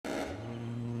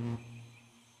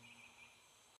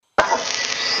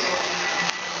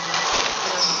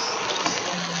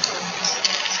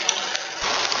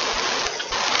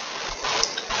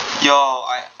Yo,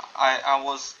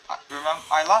 remember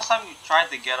last time you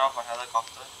tried to get off a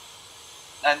helicopter,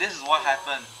 and this is what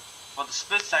happened. For the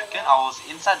split second, I was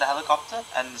inside the helicopter,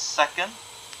 and the second,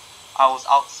 I was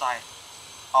outside.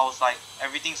 I was like,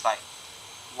 everything's like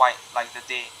white, like the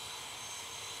day.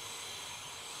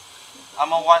 I'm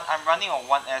running on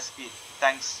 1 airspeed.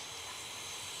 Thanks.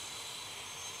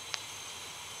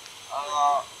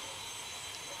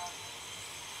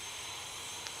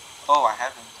 Oh, I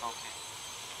haven't. Okay.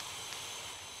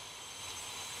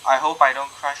 I hope I don't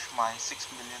crash my 6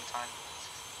 million time.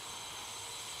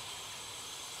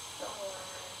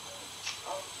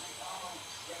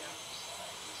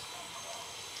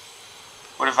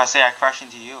 What if I say I crash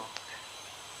into you?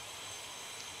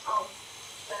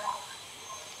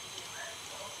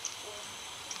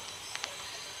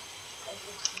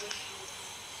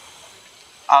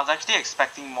 I was actually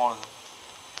expecting more though.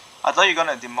 I thought you were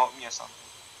gonna demote me or something.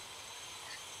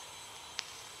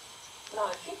 No,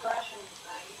 if you crash into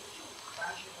that, you usually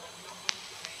crash into no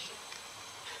information.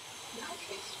 In that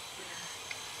case,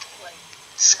 like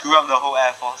Screw up the whole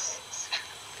Air Force.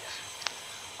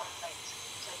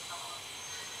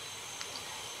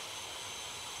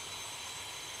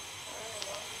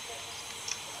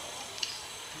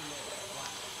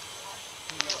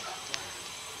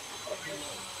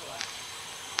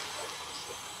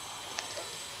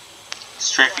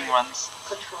 Strafing runs.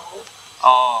 Control.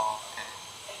 Oh, okay.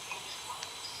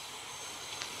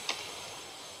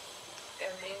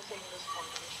 And maintain this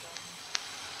formation.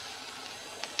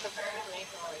 Prepare to make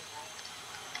a right back.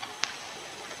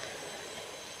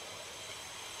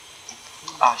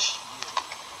 Ah, shit.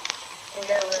 And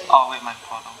get ready. Oh, wait, my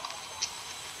photo.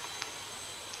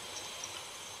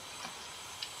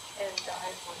 And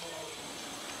dive when you're ready.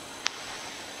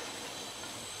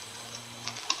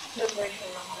 Just wait for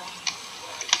your down.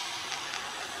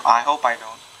 I hope I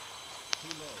don't.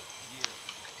 Did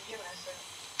you miss it?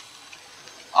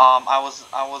 I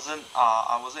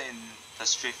wasn't in the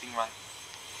strafing run.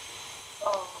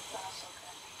 Oh, that's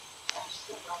okay. That's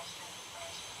the last thing.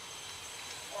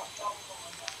 Don't pull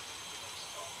it back.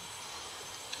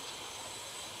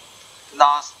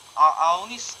 Nah, I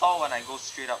only stall when I go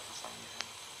straight up for some reason.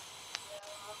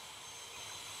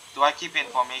 Do I keep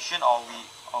information or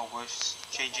we're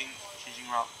changing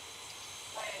route?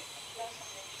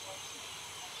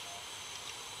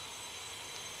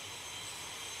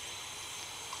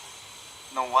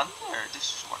 No wonder this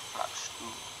is what flaps do.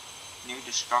 New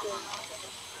destructor.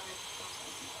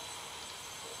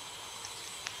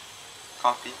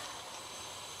 Copy.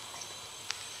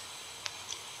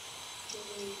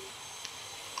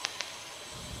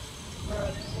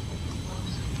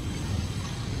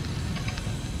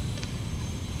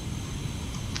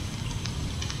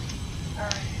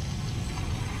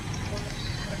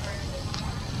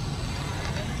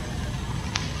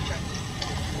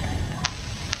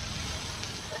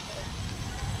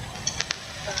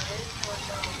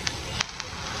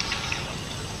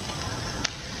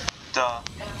 Duh.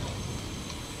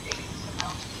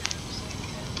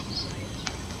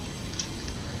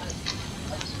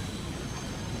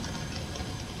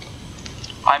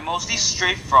 I mostly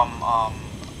strafe from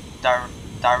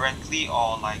directly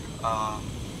or like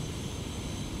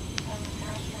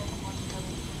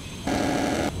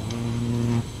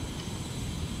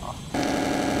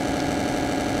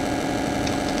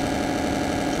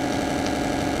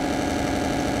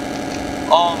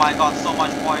Oh my god, so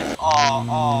much points.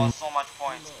 Oh, so much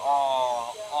points.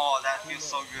 Oh, that feels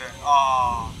so good.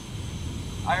 Oh,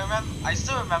 I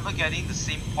still remember getting the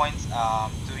same points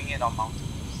doing it on mountains.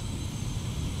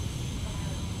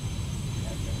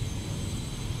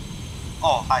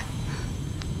 Oh, hi.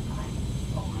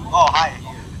 Oh, hi.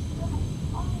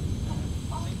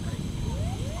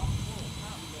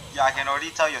 Yeah, I can already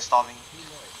tell you're stalling.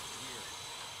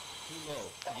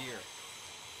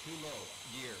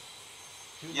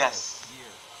 Yes.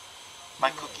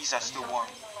 My cookies are still warm.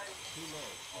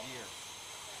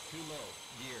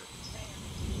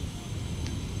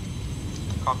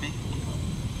 Copy.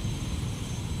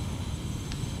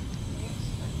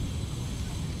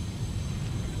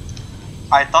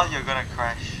 I thought you were gonna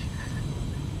crash.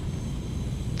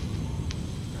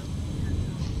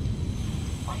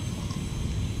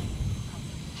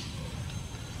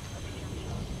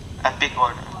 Epic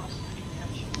order.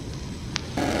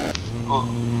 Oh,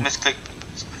 misclick.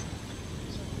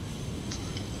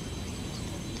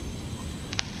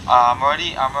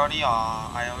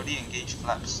 I already engaged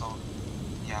flaps, so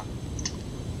yeah.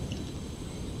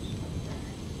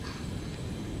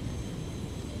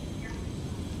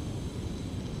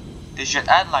 They should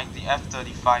add like the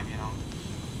F-35, you know.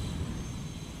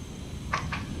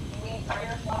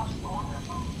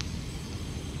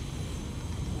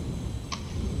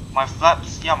 My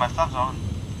flaps, yeah, my flaps are on.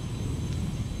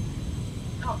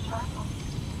 No, try not.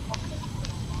 Okay,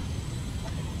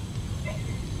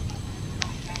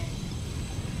 okay.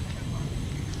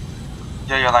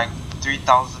 Yeah, you're like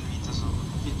 3,000 meters or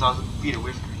 3,000 feet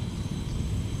away from me.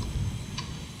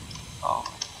 Oh.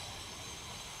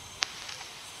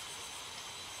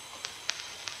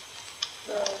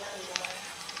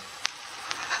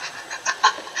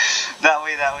 That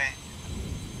way, that way.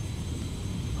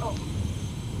 Oh.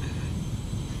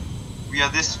 We are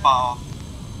this far off.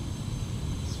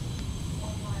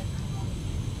 Oh my god.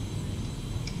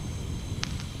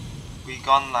 We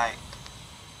gone like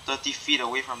 30 feet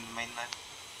away from the mainland.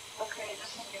 Okay,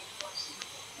 disengage first.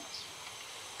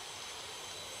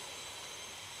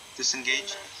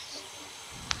 Disengage.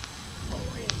 Oh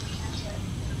wait, we can't set.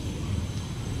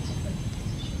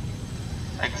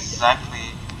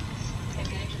 Exactly.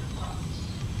 Engage in thoughts.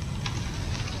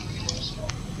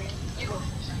 You go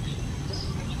first actually.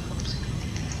 Disengage first.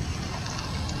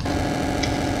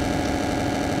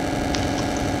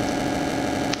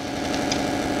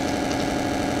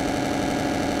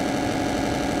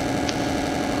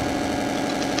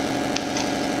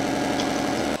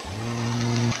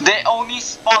 They only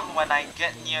spawn when I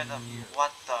get near them.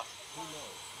 What the?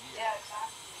 Yeah,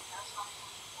 exactly. That's not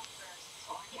first.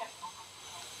 So I can't go from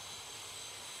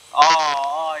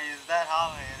Oh, is that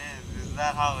how it is? Is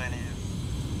that how it is?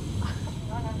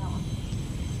 No, no, no.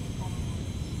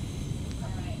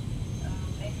 Alright.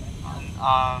 Make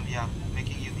it. Yeah,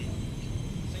 making you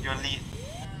lead. Your lead.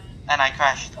 And I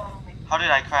crashed. How did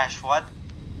I crash? What?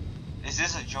 Is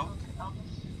this a joke? I'll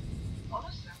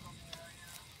just circle the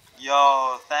area.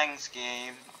 Yo, thanks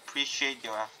game. Appreciate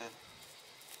your effort.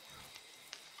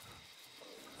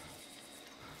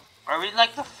 I really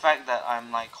like the fact that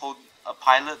I'm like a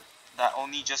pilot that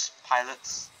only just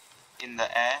pilots in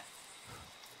the air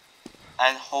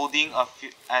and holding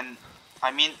and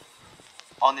I mean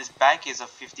on his back is a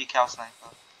 50 cal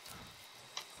sniper.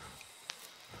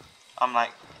 I'm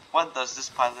like, what does this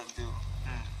pilot do?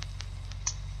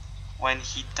 When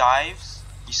he dives,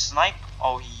 he snipe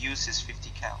or he uses his 50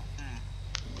 cal?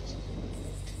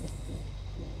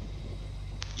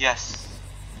 Yes.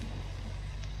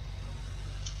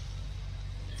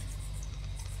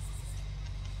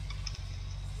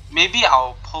 Maybe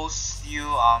I'll post you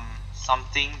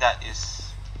something that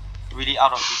is really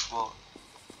out of this world.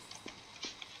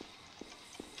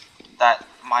 That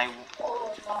my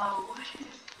Oh wow.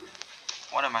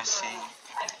 what am I saying?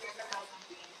 I figured out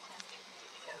the being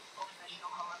a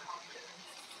professional helicopter.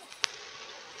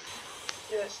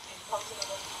 Yes, come to the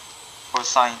left. For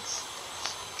science.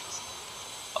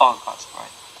 Oh God's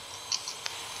right.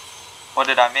 What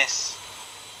did I miss?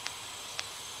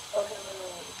 Okay,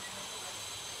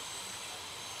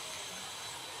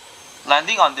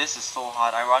 Landing on this is so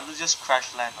hard. I'd rather just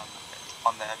crash land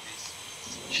on the airbase.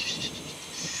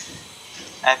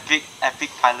 Epic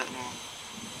pilot move.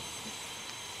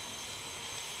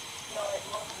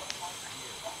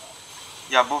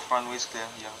 Yeah, both runways clear.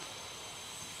 Yeah.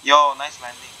 Yo, nice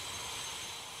landing.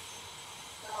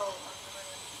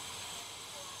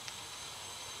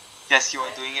 Yes, you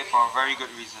are doing it for a very good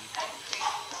reason.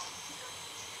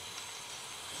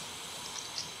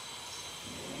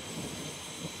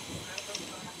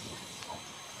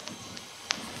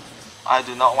 I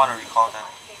do not want to recall that.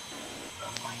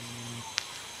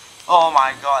 Oh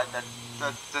my god,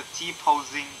 the T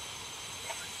posing.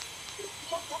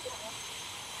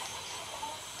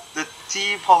 The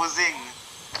T posing.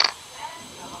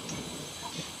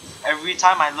 Every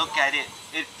time I look at it,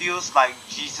 it feels like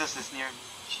Jesus is near me.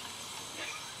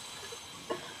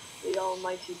 The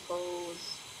almighty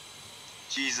pose.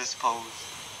 Jesus pose.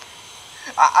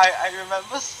 I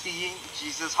remember seeing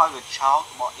Jesus hug a child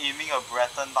while aiming a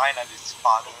Breton line at his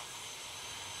father.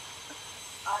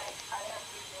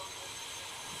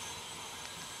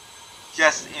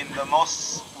 Yes, in the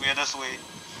most weirdest way.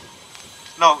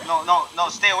 No,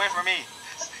 stay away from me.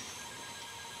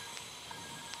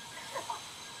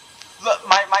 Look,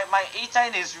 my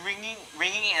A10 is ringing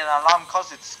an alarm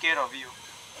cause it's scared of you.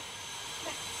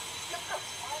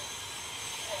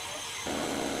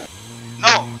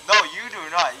 No, you do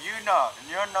not. You know.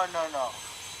 No.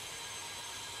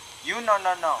 You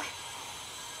no.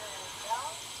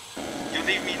 You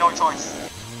leave me no choice.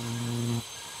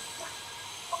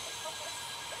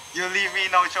 You leave me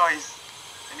no choice.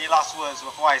 Any last words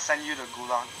before I send you to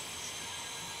Gulag?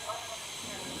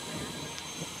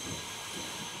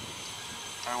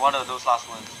 And what are those last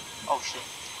words? Oh shit.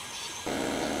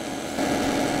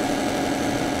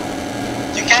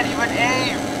 You can't even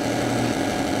aim!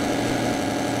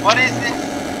 What is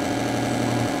this?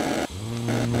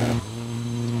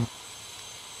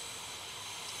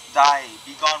 Die.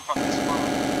 Be gone from this world.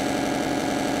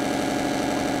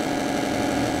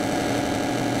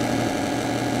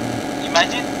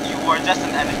 Imagine you were just an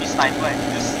enemy sniper and you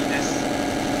just see this.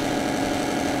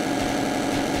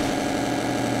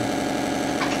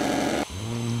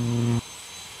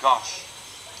 Gosh.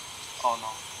 Oh no.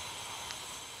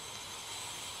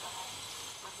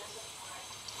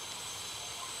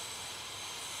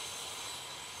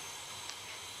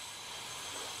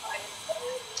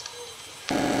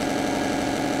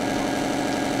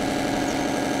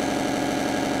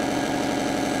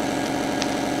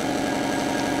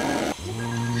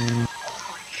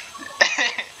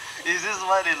 Is this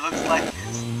what it looks like?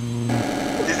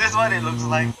 Is this what it looks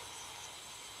like?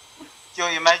 Yo,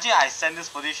 imagine I send this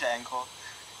footage to Encore.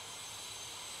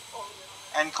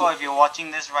 Encore, if you're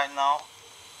watching this right now,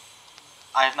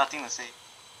 I have nothing to say.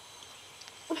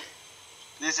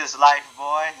 This is life,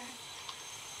 boy.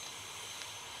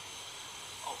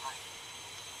 Oh, hi.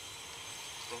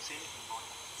 Don't say anything, boy.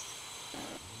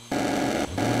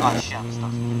 Ah, shit, I'm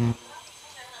stuck.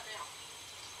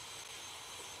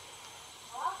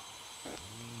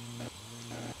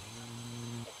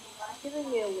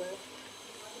 Giving me a lift.